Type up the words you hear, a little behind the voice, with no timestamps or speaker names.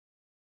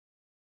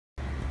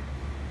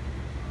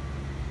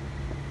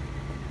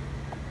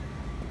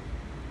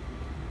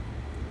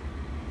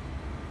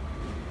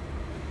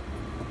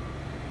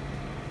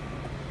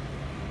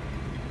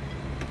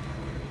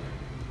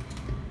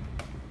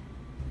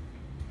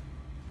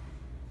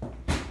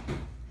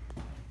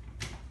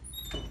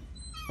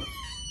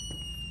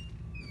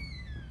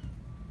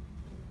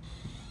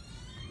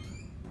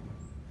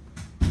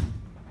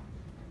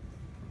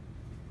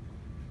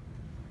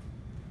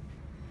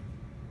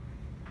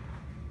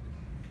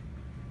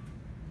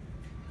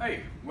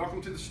Hey,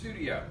 welcome to the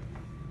studio.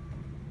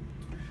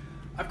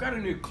 I've got a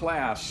new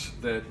class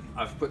that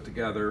I've put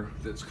together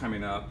that's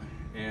coming up,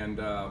 and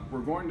I'm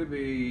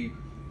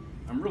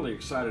really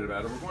excited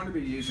about it. We're going to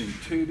be using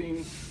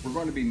tubing, we're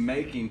going to be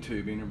making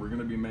tubing, and we're going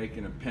to be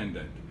making a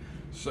pendant.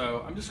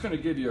 So I'm just going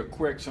to give you a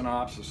quick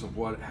synopsis of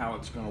how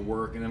it's going to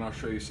work, and then I'll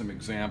show you some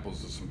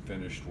examples of some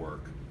finished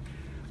work.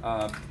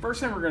 First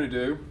thing we're going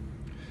to do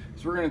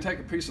is we're going to take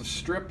a piece of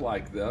strip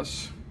like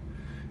this,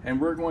 and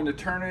we're going to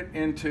turn it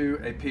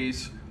into a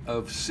piece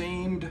of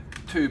seamed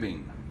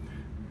tubing.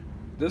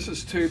 This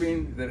is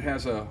tubing that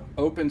has an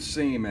open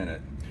seam in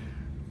it.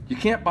 You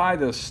can't buy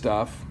this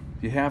stuff,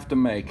 you have to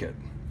make it.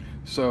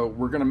 So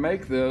we're going to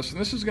make this,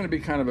 and this is going to be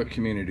kind of a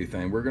community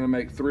thing. We're going to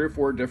make 3 or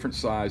 4 different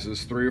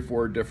sizes, 3 or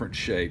 4 different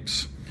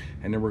shapes,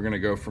 and then we're going to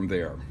go from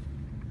there.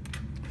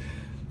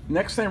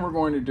 Next thing we're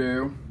going to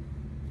do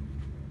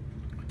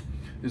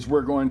is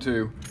we're going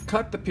to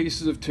cut the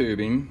pieces of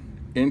tubing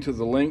into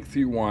the length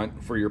you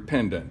want for your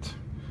pendant.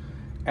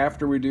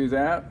 After we do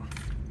that,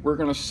 we're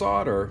going to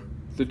solder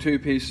the 2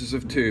 pieces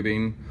of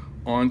tubing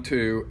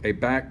onto a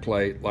back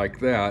plate like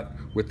that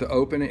with the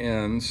open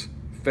ends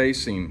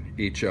facing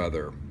each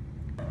other.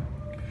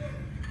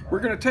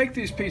 We're going to take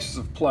these pieces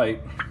of plate,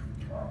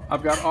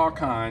 I've got all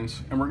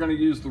kinds, and we're going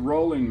to use the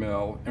rolling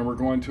mill, and we're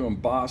going to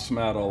emboss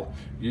metal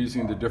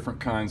using the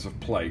different kinds of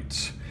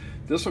plates.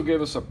 This will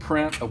give us a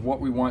print of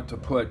what we want to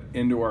put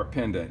into our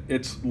pendant.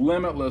 It's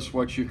limitless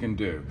what you can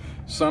do.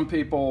 Some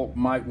people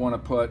might want to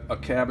put a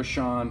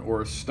cabochon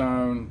or a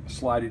stone,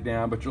 slide it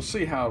down, but you'll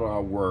see how it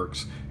all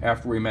works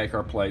after we make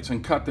our plates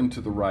and cut them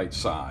to the right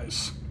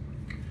size.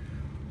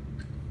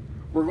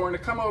 We're going to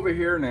come over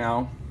here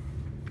now.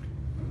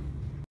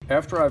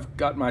 After I've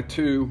got my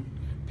 2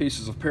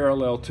 pieces of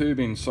parallel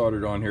tubing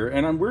soldered on here,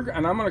 and we're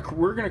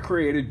going to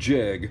create a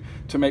jig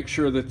to make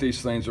sure that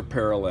these things are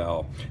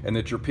parallel and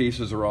that your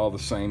pieces are all the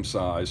same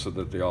size so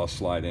that they all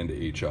slide into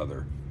each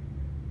other.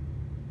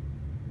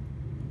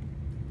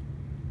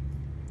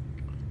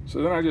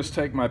 So then I just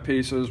take my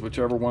pieces,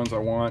 whichever ones I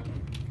want.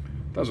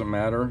 Doesn't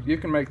matter. You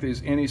can make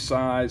these any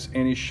size,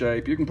 any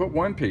shape. You can put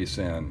 1 piece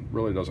in,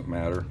 really doesn't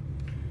matter.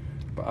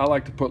 But I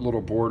like to put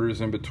little borders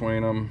in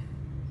between them.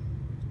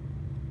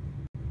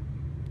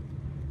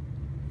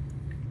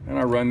 And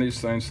I run these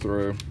things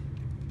through.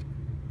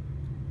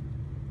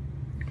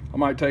 I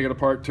might take it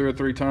apart 2 or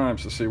 3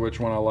 times to see which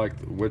one I like,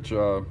 which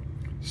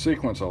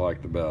sequence I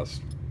like the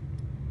best.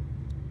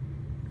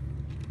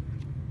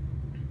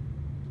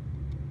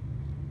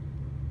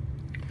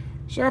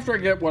 So after I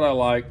get what I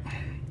like,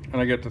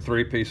 and I get the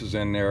 3 pieces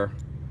in there,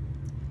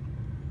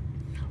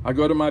 I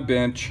go to my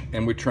bench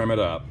and we trim it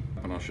up.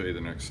 And I'll show you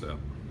the next step.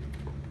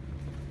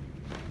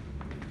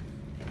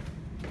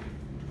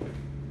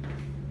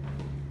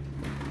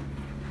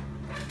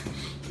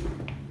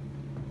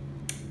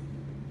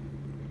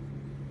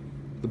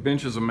 The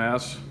bench is a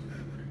mess.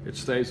 It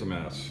stays a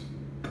mess.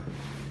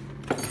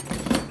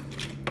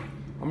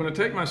 I'm going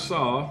to take my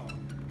saw,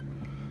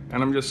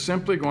 and I'm just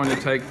simply going to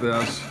take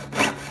this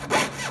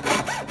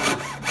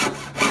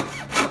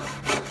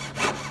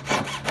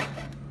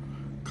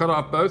cut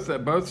off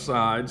both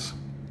sides.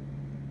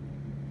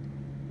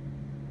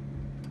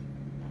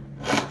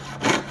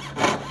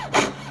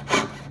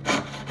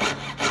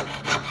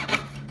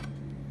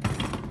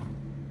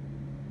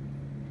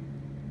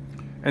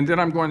 And then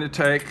I'm going to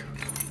take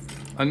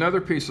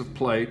another piece of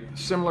plate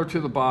similar to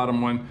the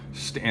bottom one,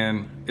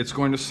 and it's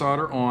going to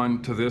solder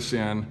on to this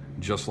end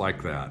just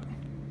like that.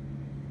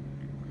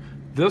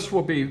 This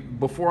will be,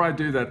 before I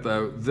do that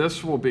though,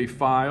 this will be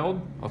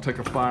filed. I'll take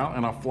a file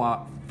and I'll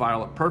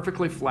file it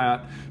perfectly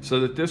flat so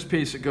that this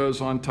piece that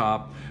goes on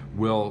top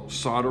will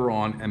solder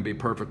on and be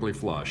perfectly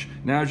flush.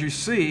 Now as you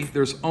see,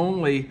 there's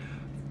only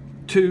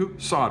 2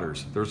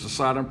 solders. There's the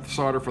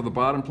solder for the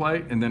bottom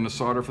plate and then the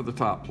solder for the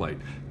top plate.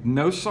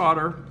 No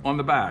solder on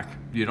the back.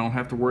 You don't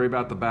have to worry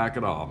about the back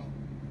at all.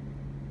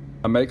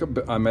 I make a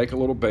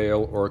little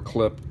bail or a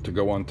clip to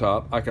go on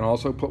top. I can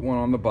also put one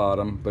on the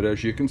bottom, but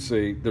as you can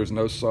see, there's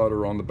no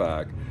solder on the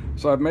back.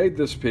 So I've made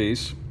this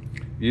piece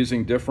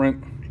using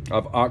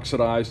I've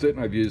oxidized it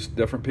and I've used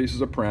different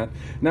pieces of print.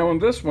 Now on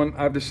this one,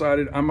 I've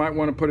decided I might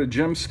want to put a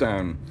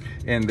gemstone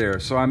in there.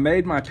 So I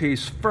made my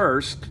piece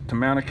first to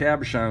mount a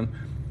cabochon,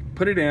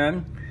 put it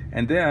in,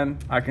 and then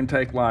I can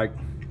take, like,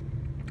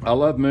 I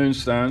love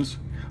moonstones.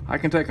 I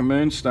can take a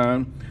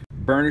moonstone,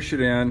 burnish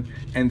it in,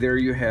 and there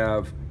you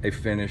have a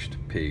finished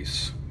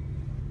piece.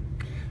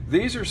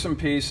 These are some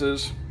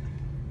pieces.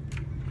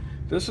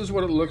 This is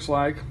what it looks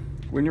like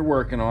when you're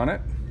working on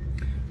it.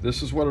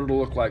 This is what it'll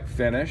look like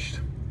finished.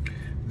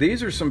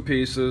 These are some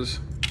pieces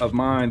of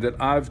mine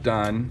that I've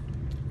done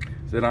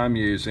that I'm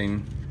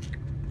using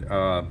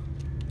of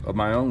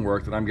my own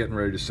work that I'm getting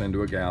ready to send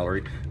to a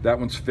gallery. That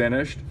one's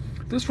finished.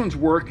 This one's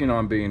working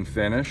on being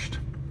finished.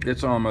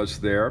 It's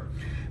almost there.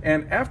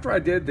 And after I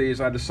did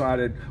these, I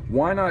decided,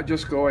 why not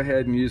just go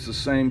ahead and use the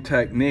same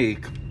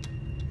technique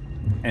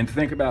and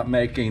think about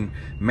making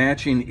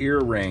matching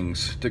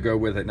earrings to go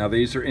with it. Now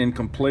these are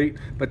incomplete,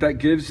 but that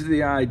gives you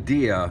the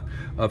idea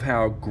of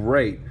how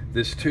great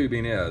this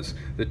tubing is.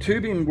 The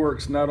tubing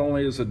works not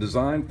only as a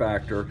design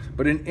factor,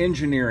 but an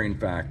engineering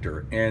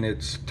factor, and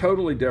it's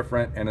totally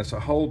different, and it's a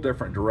whole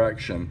different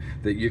direction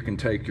that you can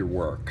take your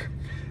work.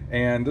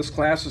 And this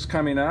class is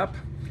coming up.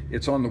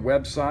 It's on the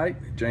website,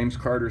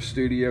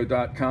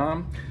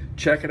 jamescarterstudio.com.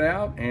 Check it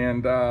out,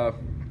 and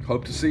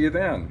hope to see you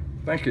then.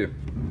 Thank you.